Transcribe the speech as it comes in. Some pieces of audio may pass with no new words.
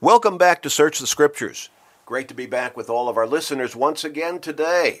Welcome back to Search the Scriptures. Great to be back with all of our listeners once again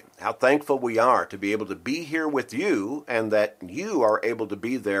today. How thankful we are to be able to be here with you and that you are able to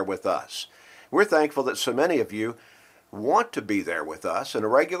be there with us. We're thankful that so many of you want to be there with us on a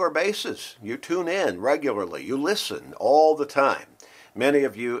regular basis. You tune in regularly. You listen all the time. Many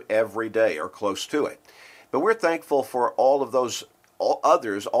of you every day or close to it. But we're thankful for all of those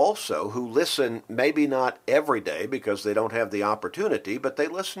others also who listen, maybe not every day because they don't have the opportunity, but they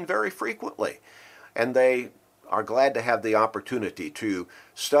listen very frequently. And they are glad to have the opportunity to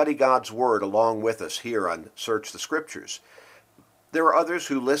study God's Word along with us here on Search the Scriptures. There are others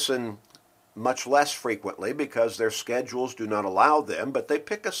who listen much less frequently because their schedules do not allow them, but they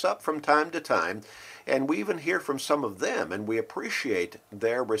pick us up from time to time, and we even hear from some of them, and we appreciate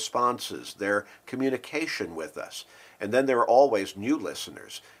their responses, their communication with us. And then there are always new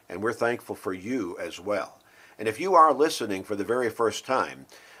listeners, and we're thankful for you as well. And if you are listening for the very first time,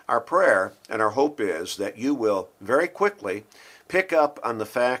 our prayer and our hope is that you will very quickly pick up on the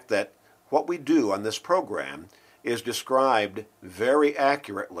fact that what we do on this program is described very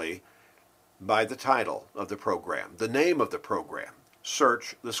accurately by the title of the program, the name of the program,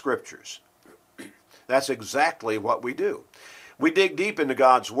 Search the Scriptures. That's exactly what we do. We dig deep into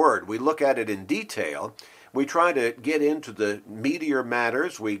God's Word. We look at it in detail. We try to get into the meatier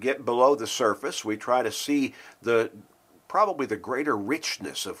matters. We get below the surface. We try to see probably the greater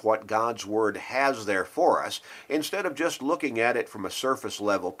richness of what God's Word has there for us, instead of just looking at it from a surface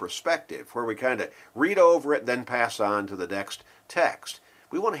level perspective, where we kind of read over it, then pass on to the next text.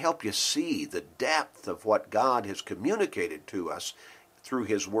 We want to help you see the depth of what God has communicated to us through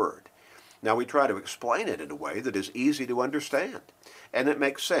His Word. Now, we try to explain it in a way that is easy to understand, and it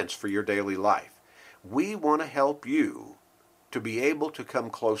makes sense for your daily life. We want to help you to be able to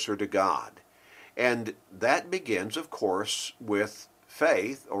come closer to God. And that begins, of course, with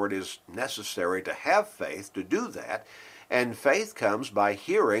faith, or it is necessary to have faith to do that. And faith comes by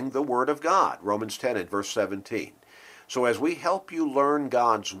hearing the Word of God, Romans 10 and verse 17. So as we help you learn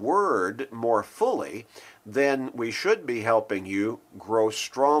God's Word more fully, then we should be helping you grow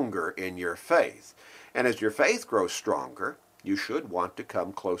stronger in your faith. And as your faith grows stronger, you should want to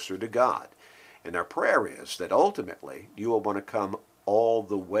come closer to God. And our prayer is that ultimately you will want to come all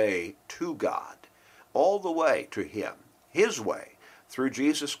the way to God, all the way to Him, His way, through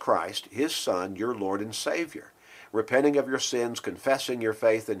Jesus Christ, His Son, your Lord and Savior, repenting of your sins, confessing your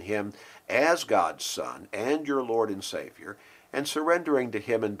faith in Him as God's Son and your Lord and Savior, and surrendering to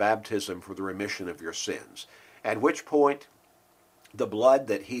Him in baptism for the remission of your sins, at which point the blood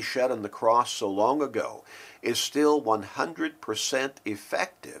that He shed on the cross so long ago is still 100%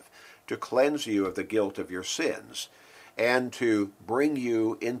 effective to cleanse you of the guilt of your sins and to bring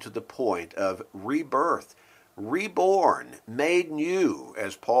you into the point of rebirth, reborn, made new,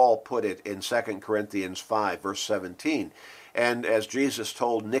 as Paul put it in 2 Corinthians 5, verse 17. And as Jesus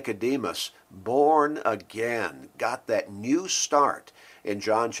told Nicodemus, born again, got that new start in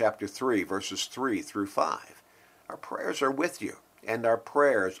John chapter 3, verses 3 through 5. Our prayers are with you, and our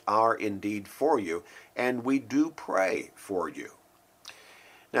prayers are indeed for you, and we do pray for you.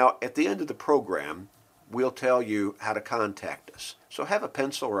 Now, at the end of the program, we'll tell you how to contact us. So have a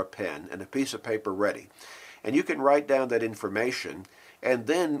pencil or a pen and a piece of paper ready. And you can write down that information, and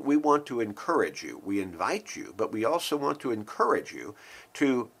then we want to encourage you. We invite you, but we also want to encourage you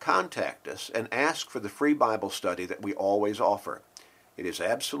to contact us and ask for the free Bible study that we always offer. It is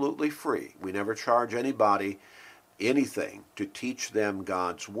absolutely free. We never charge anybody anything to teach them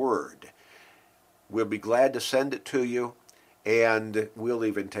God's Word. We'll be glad to send it to you, and we'll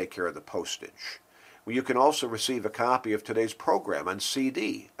even take care of the postage. You can also receive a copy of today's program on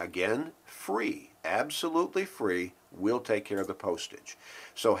CD. Again, free, absolutely free. We'll take care of the postage.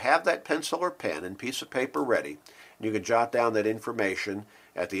 So have that pencil or pen and piece of paper ready. And you can jot down that information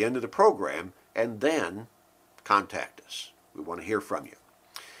at the end of the program and then contact us. We want to hear from you.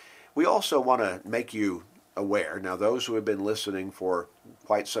 We also want to make you aware. Now, those who have been listening for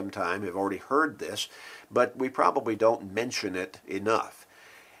quite some time have already heard this, but we probably don't mention it enough.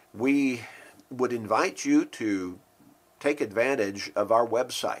 We would invite you to take advantage of our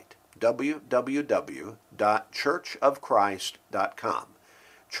website, www.churchofchrist.com.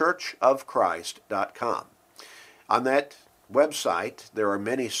 churchofchrist.com. On that website, there are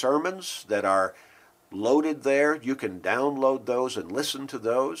many sermons that are loaded there. You can download those and listen to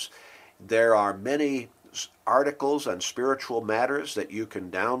those. There are many articles on spiritual matters that you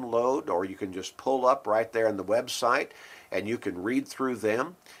can download, or you can just pull up right there on the website, and you can read through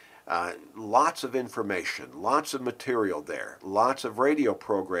them. Lots of information, lots of material there, lots of radio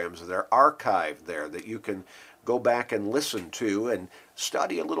programs that are archived there that you can go back and listen to and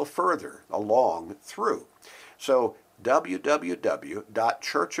study a little further along through. So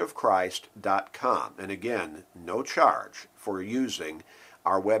www.churchofchrist.com. And again, no charge for using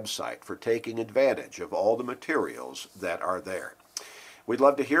our website, for taking advantage of all the materials that are there. We'd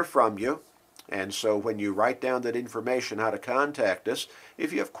love to hear from you. And so when you write down that information, how to contact us,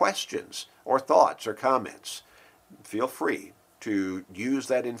 if you have questions or thoughts or comments, feel free to use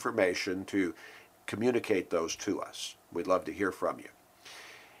that information to communicate those to us. We'd love to hear from you.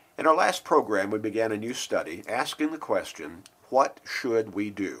 In our last program, we began a new study asking the question, what should we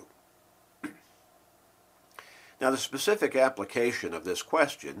do? Now, the specific application of this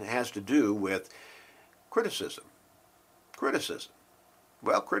question has to do with criticism. Criticism.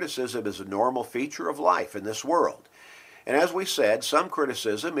 Well, criticism is a normal feature of life in this world. And as we said, some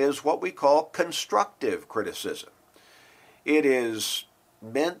criticism is what we call constructive criticism. It is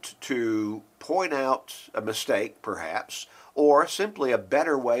meant to point out a mistake, perhaps, or simply a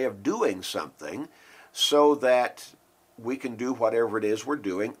better way of doing something so that we can do whatever it is we're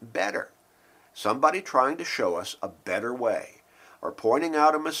doing better. Somebody trying to show us a better way, or pointing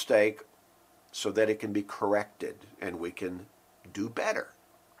out a mistake so that it can be corrected and we can do better.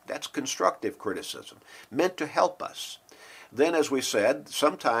 That's constructive criticism, meant to help us. Then, as we said,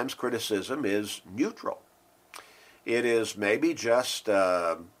 sometimes criticism is neutral. It is maybe just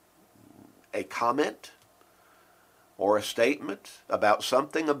a comment or a statement about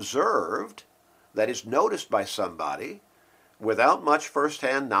something observed that is noticed by somebody without much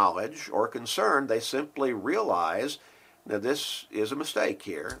first-hand knowledge or concern. They simply realize that this is a mistake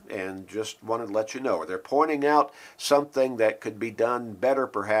here and just wanted to let you know. Or they're pointing out something that could be done better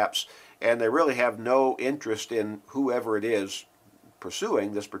perhaps, and they really have no interest in whoever it is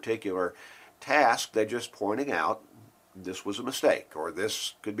pursuing this particular task. They're just pointing out this was a mistake or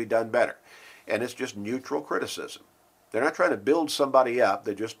this could be done better. And it's just neutral criticism. They're not trying to build somebody up.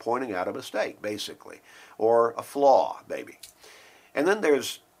 They're just pointing out a mistake, basically, or a flaw, maybe. And then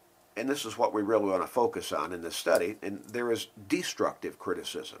there's, and this is what we really want to focus on in this study, and there is destructive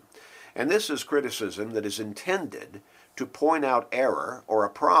criticism. And this is criticism that is intended to point out error or a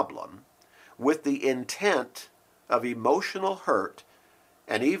problem with the intent of emotional hurt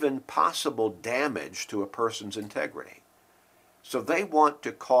and even possible damage to a person's integrity. So they want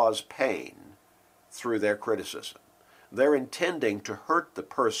to cause pain through their criticism. They're intending to hurt the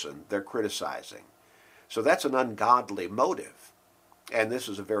person they're criticizing. So that's an ungodly motive. And this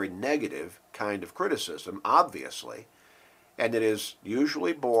is a very negative kind of criticism, obviously. And it is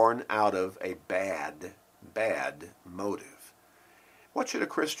usually born out of a bad motive. What should a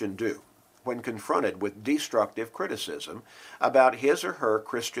Christian do when confronted with destructive criticism about his or her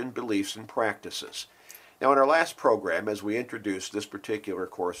Christian beliefs and practices? Now, in our last program, as we introduced this particular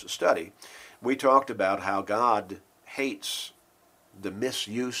course of study, we talked about how God hates the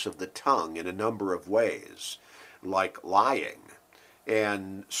misuse of the tongue in a number of ways, like lying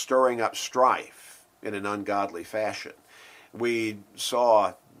and stirring up strife in an ungodly fashion. We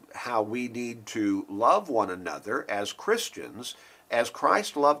saw how we need to love one another as Christians as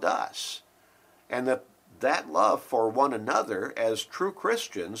Christ loved us, and that love for one another as true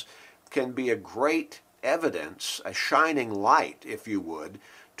Christians can be a great evidence, a shining light, if you would,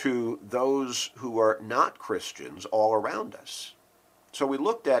 to those who are not Christians all around us. So we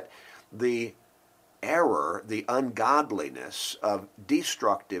looked at the error, the ungodliness of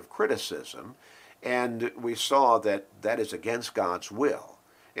destructive criticism, and we saw that that is against God's will.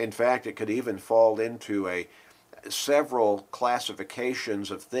 In fact, it could even fall into several classifications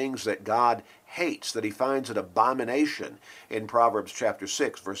of things that God hates, that he finds an abomination in Proverbs chapter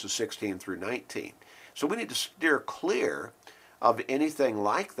 6, verses 16 through 19. So we need to steer clear of anything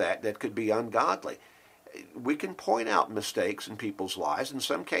like that that could be ungodly. We can point out mistakes in people's lives. In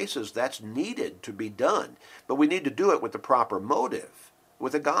some cases, that's needed to be done. But we need to do it with the proper motive,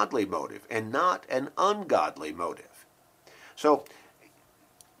 with a godly motive, and not an ungodly motive. So,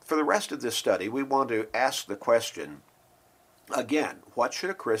 for the rest of this study, we want to ask the question, again, what should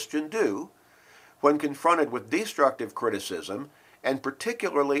a Christian do when confronted with destructive criticism, and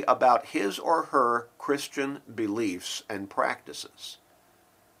particularly about his or her Christian beliefs and practices?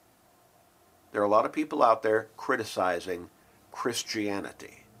 There are a lot of people out there criticizing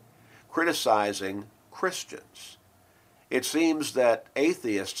Christianity, criticizing Christians. It seems that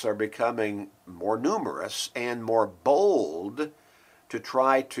atheists are becoming more numerous and more bold to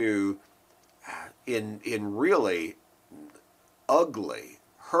try to, in really ugly,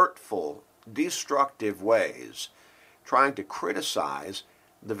 hurtful, destructive ways, trying to criticize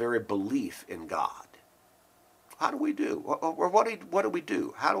the very belief in God. How do we do? Or what do we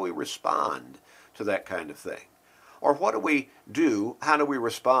do? How do we respond to that kind of thing? Or what do we do? How do we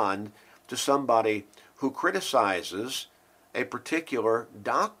respond to somebody who criticizes a particular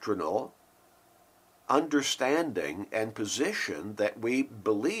doctrinal understanding and position that we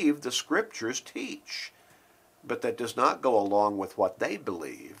believe the Scriptures teach, but that does not go along with what they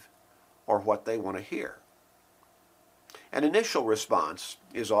believe or what they want to hear? An initial response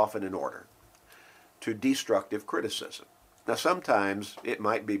is often in order to destructive criticism. Now, sometimes it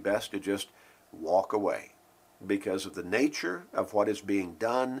might be best to just walk away because of the nature of what is being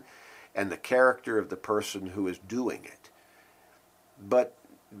done and the character of the person who is doing it. But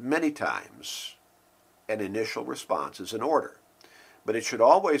many times, an initial response is in order. But it should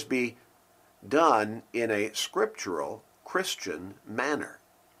always be done in a scriptural Christian manner.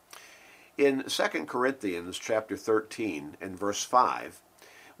 In 2 Corinthians chapter 13 and verse 5,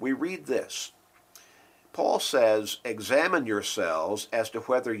 we read this. Paul says, "Examine yourselves as to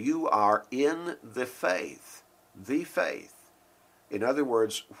whether you are in the faith." The faith. In other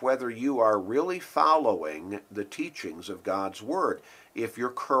words, whether you are really following the teachings of God's Word, if you're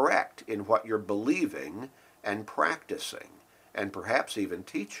correct in what you're believing and practicing, and perhaps even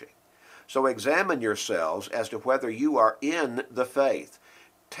teaching. So examine yourselves as to whether you are in the faith.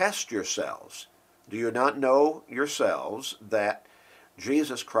 Test yourselves. Do you not know yourselves that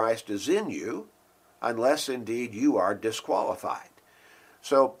Jesus Christ is in you, unless indeed you are disqualified?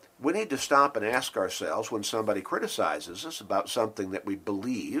 So we need to stop and ask ourselves when somebody criticizes us about something that we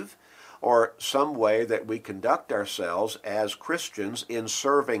believe or some way that we conduct ourselves as Christians in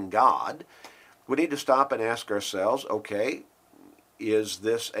serving God. We need to stop and ask ourselves, okay, is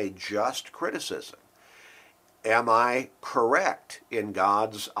this a just criticism? Am I correct in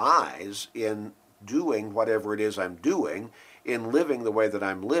God's eyes in doing whatever it is I'm doing, in living the way that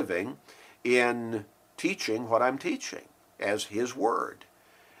I'm living, in teaching what I'm teaching as His Word?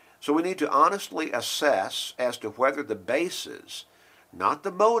 So we need to honestly assess as to whether the basis, not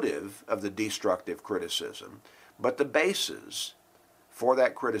the motive of the destructive criticism, but the basis for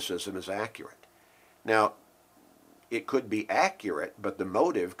that criticism is accurate. Now, it could be accurate, but the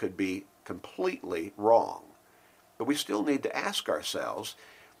motive could be completely wrong. But we still need to ask ourselves,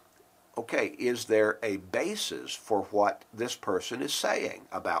 okay, is there a basis for what this person is saying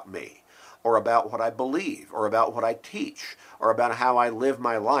about me, or about what I believe, or about what I teach, or about how I live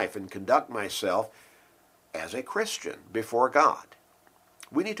my life and conduct myself as a Christian before God?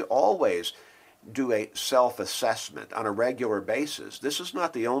 We need to always do a self-assessment on a regular basis. This is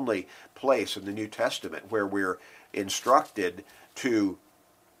not the only place in the New Testament where we're instructed to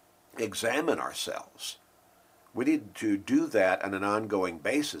examine ourselves. We need to do that on an ongoing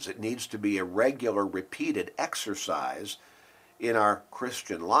basis. It needs to be a regular, repeated exercise in our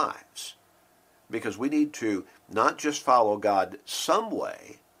Christian lives, because we need to not just follow God some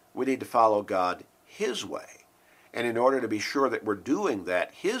way, we need to follow God His way. And in order to be sure that we're doing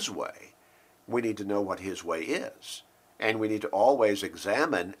that His way, we need to know what His way is. And we need to always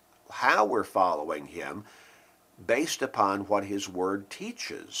examine how we're following Him based upon what His Word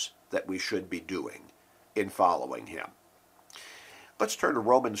teaches that we should be doing in following Him. Let's turn to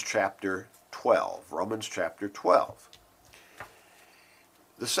Romans chapter 12. Romans chapter 12.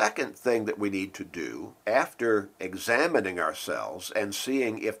 The second thing that we need to do after examining ourselves and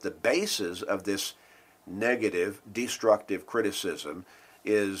seeing if the basis of this negative, destructive criticism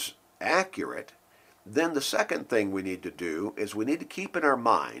is accurate, then the second thing we need to do is we need to keep in our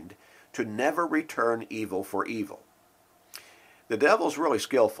mind to never return evil for evil. The devil's really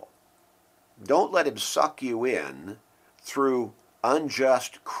skillful. Don't let him suck you in through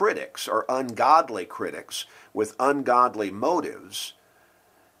unjust critics or ungodly critics with ungodly motives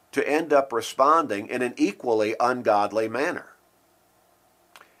to end up responding in an equally ungodly manner.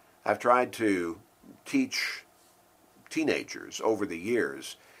 I've tried to teach teenagers over the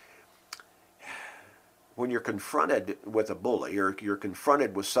years, when you're confronted with a bully or you're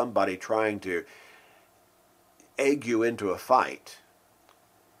confronted with somebody trying to egg you into a fight,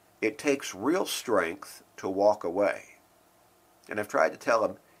 it takes real strength to walk away. And I've tried to tell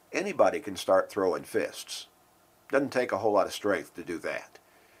them, anybody can start throwing fists. Doesn't take a whole lot of strength to do that.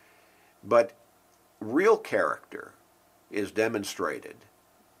 But real character is demonstrated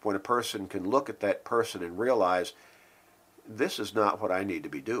when a person can look at that person and realize, this is not what I need to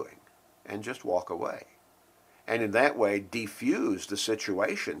be doing, and just walk away. And in that way, defuse the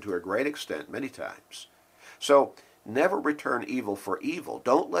situation to a great extent many times. So, never return evil for evil.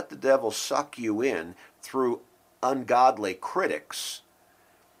 Don't let the devil suck you in through ungodly critics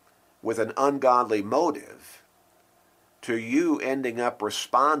with an ungodly motive to you ending up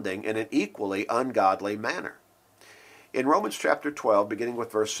responding in an equally ungodly manner. In Romans chapter 12, beginning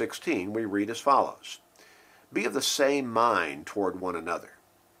with verse 16, we read as follows. Be of the same mind toward one another.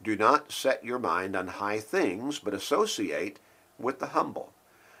 Do not set your mind on high things, but associate with the humble.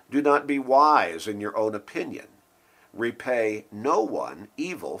 Do not be wise in your own opinion. Repay no one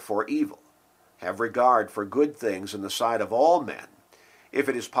evil for evil. Have regard for good things in the sight of all men. If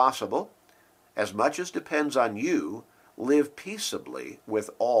it is possible, as much as depends on you, live peaceably with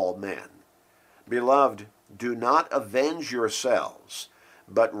all men. Beloved, do not avenge yourselves,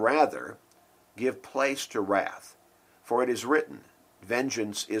 but rather give place to wrath. For it is written,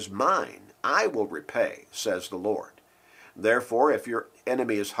 Vengeance is mine, I will repay, says the Lord. Therefore, if your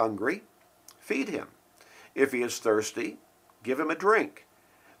enemy is hungry, feed him. If he is thirsty, give him a drink.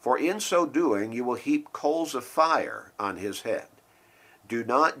 For in so doing you will heap coals of fire on his head. Do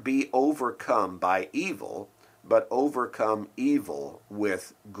not be overcome by evil, but overcome evil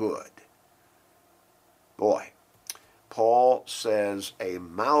with good. Boy, Paul says a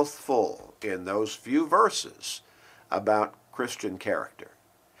mouthful in those few verses about Christian character.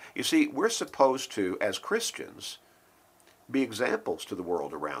 You see, we're supposed to, as Christians, be examples to the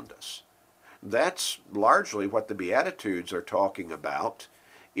world around us. That's largely what the Beatitudes are talking about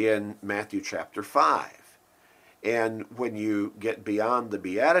in Matthew chapter 5. And when you get beyond the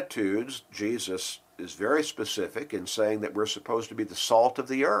Beatitudes, Jesus is very specific in saying that we're supposed to be the salt of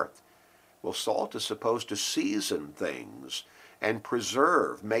the earth. Well, salt is supposed to season things and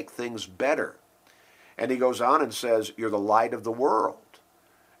preserve, make things better. And he goes on and says, you're the light of the world,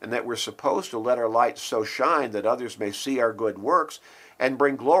 and that we're supposed to let our light so shine that others may see our good works and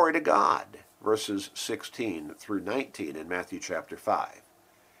bring glory to God, verses 16 through 19 in Matthew chapter 5.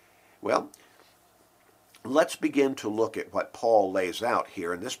 Well, let's begin to look at what Paul lays out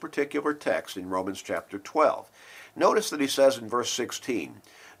here in this particular text in Romans chapter 12. Notice that he says in verse 16,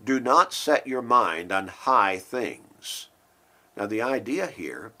 do not set your mind on high things. Now the idea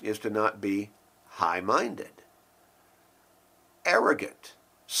here is to not be high-minded, arrogant,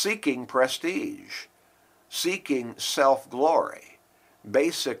 seeking prestige, seeking self-glory,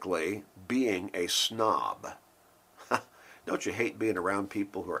 basically being a snob. Don't you hate being around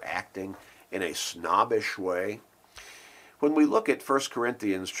people who are acting in a snobbish way? When we look at 1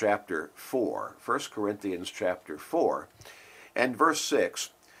 Corinthians chapter 4, and verse 6,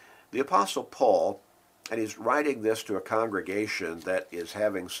 the Apostle Paul, and he's writing this to a congregation that is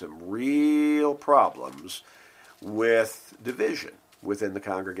having some real problems with division within the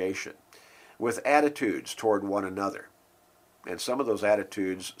congregation, with attitudes toward one another. And some of those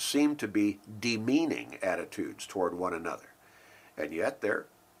attitudes seem to be demeaning attitudes toward one another. And yet they're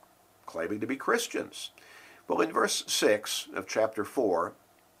claiming to be Christians. Well, in verse 6 of chapter 4,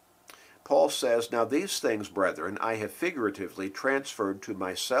 Paul says, now these things, brethren, I have figuratively transferred to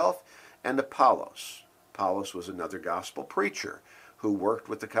myself and Apollos. Apollos was another gospel preacher who worked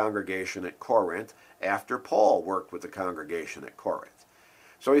with the congregation at Corinth after Paul worked with the congregation at Corinth.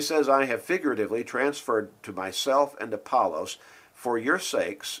 So he says, I have figuratively transferred to myself and Apollos for your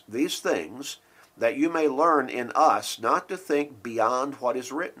sakes these things, that you may learn in us not to think beyond what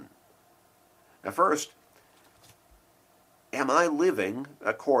is written. Now first, am I living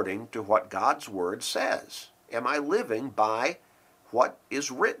according to what God's Word says? Am I living by what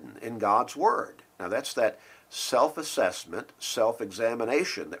is written in God's Word? Now that's that self-assessment,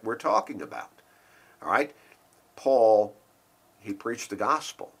 self-examination that we're talking about. All right? Paul, he preached the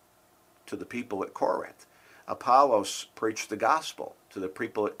gospel to the people at Corinth. Apollos preached the gospel to the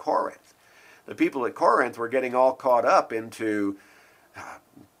people at Corinth. The people at Corinth were getting all caught up into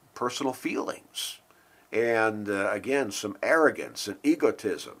personal feelings and, again, some arrogance and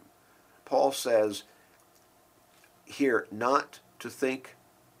egotism. Paul says here not to think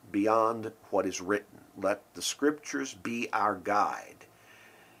beyond what is written. Let the Scriptures be our guide.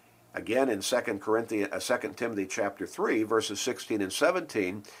 Again, in 2 Timothy chapter 3, verses 16 and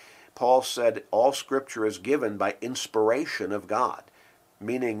 17, Paul said, all Scripture is given by inspiration of God,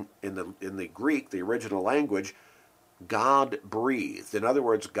 meaning in the Greek, the original language, God-breathed. In other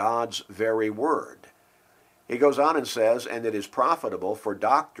words, God's very word. He goes on and says, and it is profitable for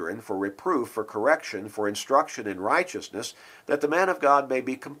doctrine, for reproof, for correction, for instruction in righteousness, that the man of God may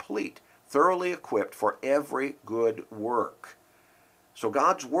be complete, thoroughly equipped for every good work. So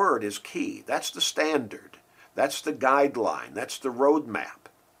God's word is key. That's the standard. That's the guideline. That's the roadmap.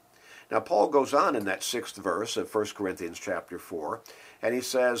 Now, Paul goes on in that 6th verse of 1 Corinthians chapter 4, and he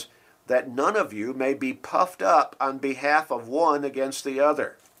says, that none of you may be puffed up on behalf of one against the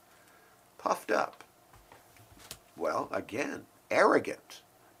other. Puffed up. Well, again, arrogant,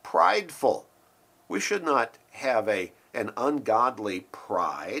 prideful. We should not have an ungodly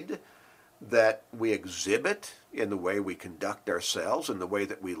pride that we exhibit in the way we conduct ourselves, in the way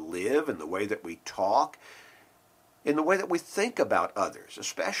that we live, in the way that we talk. in the way that we think about others,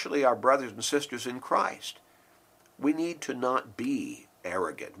 especially our brothers and sisters in Christ. We need to not be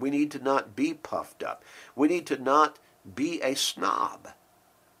arrogant. We need to not be puffed up. We need to not be a snob.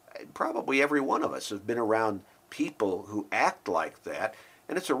 Probably every one of us has been around people who act like that,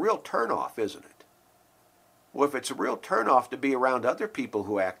 and it's a real turnoff, isn't it? Well, if it's a real turnoff to be around other people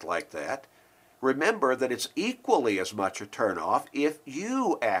who act like that, remember that it's equally as much a turnoff if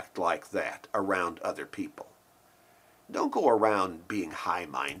you act like that around other people. Don't go around being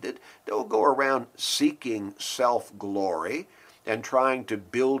high-minded. Don't go around seeking self-glory and trying to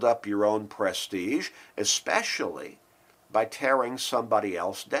build up your own prestige, especially by tearing somebody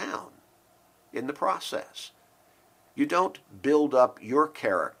else down in the process. You don't build up your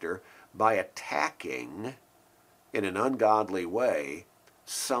character by attacking, in an ungodly way,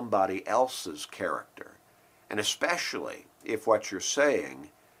 somebody else's character, and especially if what you're saying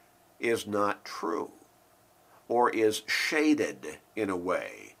is not true or is shaded in a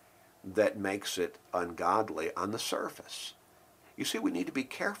way that makes it ungodly on the surface. You see, we need to be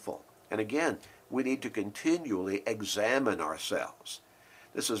careful. And again, we need to continually examine ourselves.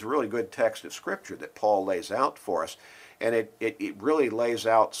 This is a really good text of Scripture that Paul lays out for us, and it really lays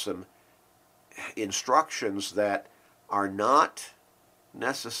out some instructions that are not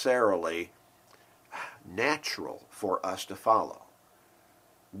necessarily natural for us to follow.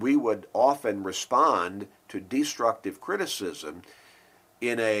 We would often respond to destructive criticism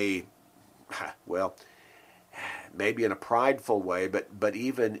in a, well, maybe in a prideful way, but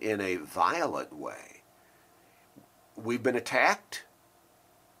even in a violent way. We've been attacked,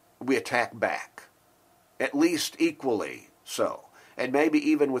 we attack back, at least equally so, and maybe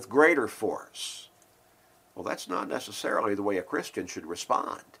even with greater force. Well, that's not necessarily the way a Christian should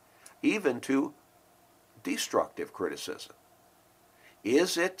respond, even to destructive criticism.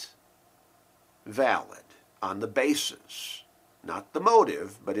 Is it valid on the basis, not the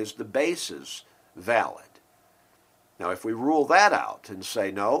motive, but is the basis valid? Now, if we rule that out and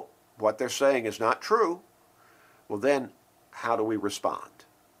say, no, what they're saying is not true, well then, how do we respond?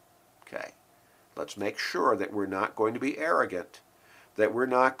 Okay, let's make sure that we're not going to be arrogant, that we're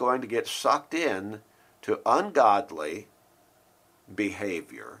not going to get sucked in to ungodly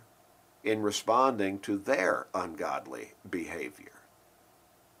behavior in responding to their ungodly behavior.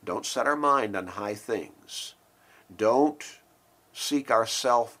 Don't set our mind on high things. Don't seek our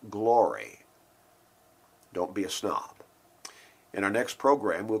self-glory. Don't be a snob. In our next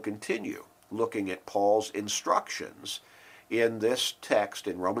program, we'll continue looking at Paul's instructions in this text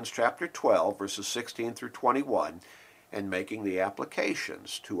in Romans chapter 12, verses 16 through 21, and making the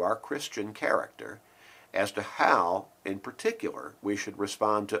applications to our Christian character as to how, in particular, we should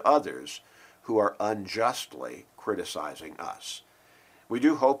respond to others who are unjustly criticizing us. We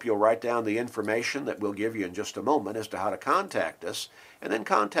do hope you'll write down the information that we'll give you in just a moment as to how to contact us, and then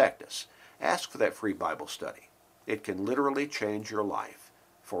contact us. Ask for that free Bible study. It can literally change your life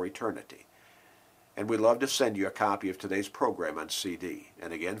for eternity. And we'd love to send you a copy of today's program on CD,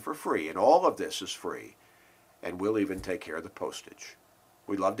 and again for free, and all of this is free, and we'll even take care of the postage.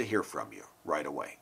 We'd love to hear from you right away.